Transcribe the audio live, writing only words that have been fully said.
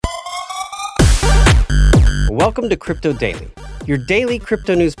Welcome to Crypto Daily, your daily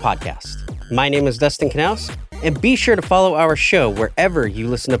crypto news podcast. My name is Dustin Knaus, and be sure to follow our show wherever you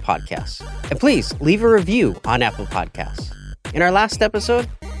listen to podcasts. And please leave a review on Apple Podcasts. In our last episode,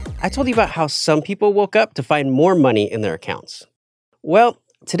 I told you about how some people woke up to find more money in their accounts. Well,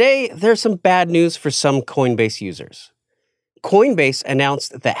 today there's some bad news for some Coinbase users. Coinbase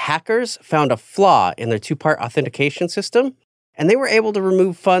announced that hackers found a flaw in their two-part authentication system, and they were able to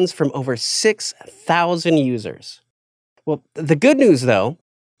remove funds from over 6,000 users. Well, the good news, though,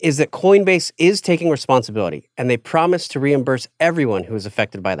 is that Coinbase is taking responsibility, and they promise to reimburse everyone who was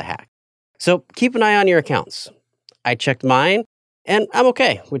affected by the hack. So keep an eye on your accounts. I checked mine, and I'm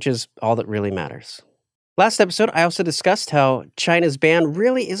okay, which is all that really matters. Last episode, I also discussed how China's ban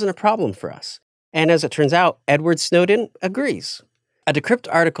really isn't a problem for us. And as it turns out, Edward Snowden agrees. A Decrypt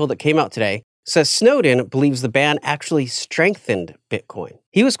article that came out today says Snowden believes the ban actually strengthened Bitcoin.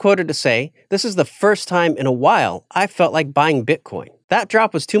 He was quoted to say, "This is the first time in a while I felt like buying Bitcoin. That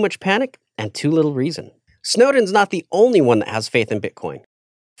drop was too much panic and too little reason." Snowden's not the only one that has faith in Bitcoin.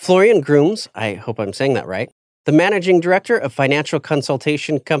 Florian Grooms, I hope I'm saying that right, the managing director of financial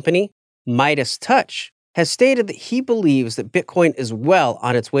consultation company Midas Touch, has stated that he believes that Bitcoin is well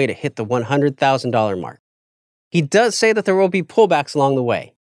on its way to hit the $100,000 mark. He does say that there will be pullbacks along the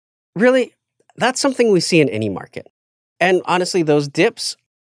way. Really, that's something we see in any market. And honestly, those dips,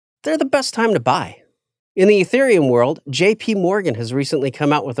 they're the best time to buy. In the Ethereum world, JP Morgan has recently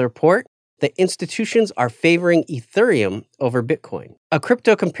come out with a report that institutions are favoring Ethereum over Bitcoin. A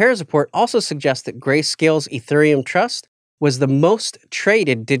Crypto Compares report also suggests that Grayscale's Ethereum Trust was the most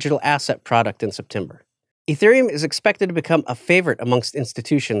traded digital asset product in September. Ethereum is expected to become a favorite amongst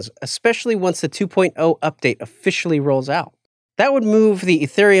institutions, especially once the 2.0 update officially rolls out. That would move the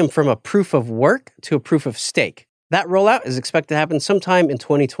Ethereum from a proof of work to a proof of stake. That rollout is expected to happen sometime in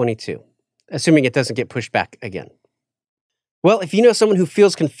 2022, assuming it doesn't get pushed back again. Well, if you know someone who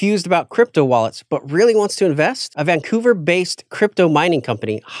feels confused about crypto wallets but really wants to invest, a Vancouver-based crypto mining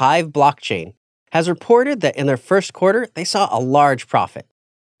company, Hive Blockchain, has reported that in their first quarter, they saw a large profit.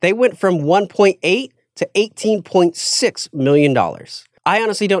 They went from $1.8 to $18.6 million. I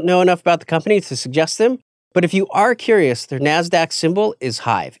honestly don't know enough about the company to suggest them, but if you are curious, their NASDAQ symbol is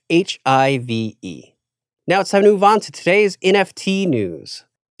HIVE, H-I-V-E. Now it's time to move on to today's NFT news.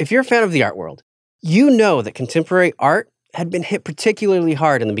 If you're a fan of the art world, you know that contemporary art had been hit particularly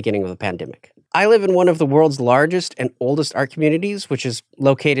hard in the beginning of the pandemic. I live in one of the world's largest and oldest art communities, which is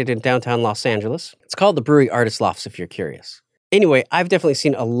located in downtown Los Angeles. It's called the Brewery Artist Lofts, if you're curious. Anyway, I've definitely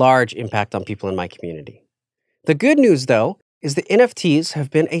seen a large impact on people in my community. The good news, though, is that NFTs have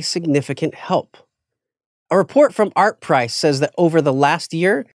been a significant help. A report from ArtPrice says that over the last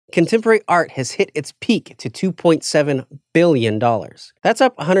year, contemporary art has hit its peak to $2.7 billion. That's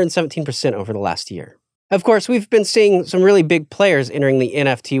up 117% over the last year. Of course, we've been seeing some really big players entering the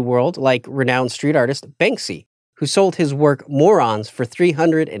NFT world, like renowned street artist Banksy, who sold his work Morons for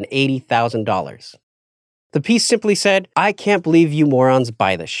 $380,000. The piece simply said, "I can't believe you morons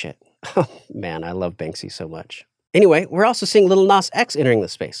buy this shit." Oh man, I love Banksy so much. Anyway, we're also seeing Lil Nas X entering the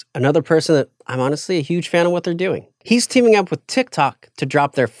space, another person that I'm honestly a huge fan of what they're doing. He's teaming up with TikTok to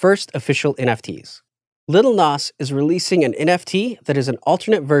drop their first official NFTs. Lil Nas is releasing an NFT that is an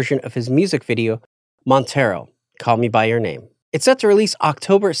alternate version of his music video, Montero, Call Me By Your Name. It's set to release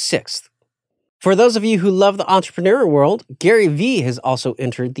October 6th. For those of you who love the entrepreneur world, Gary Vee has also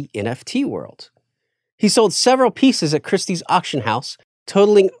entered the NFT world. He sold several pieces at Christie's auction house,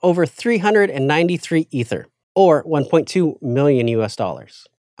 totaling over 393 Ether, or $1.2 million US.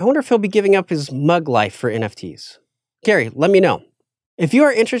 I wonder if he'll be giving up his mug life for NFTs. Gary, let me know. If you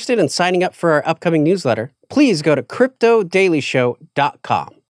are interested in signing up for our upcoming newsletter, please go to cryptodailyshow.com.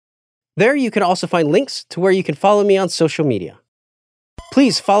 There you can also find links to where you can follow me on social media.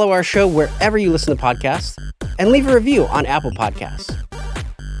 Please follow our show wherever you listen to podcasts and leave a review on Apple Podcasts.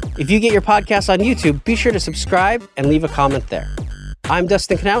 If you get your podcasts on YouTube, be sure to subscribe and leave a comment there. I'm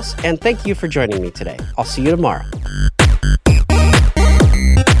Dustin Knaus, and thank you for joining me today. I'll see you tomorrow.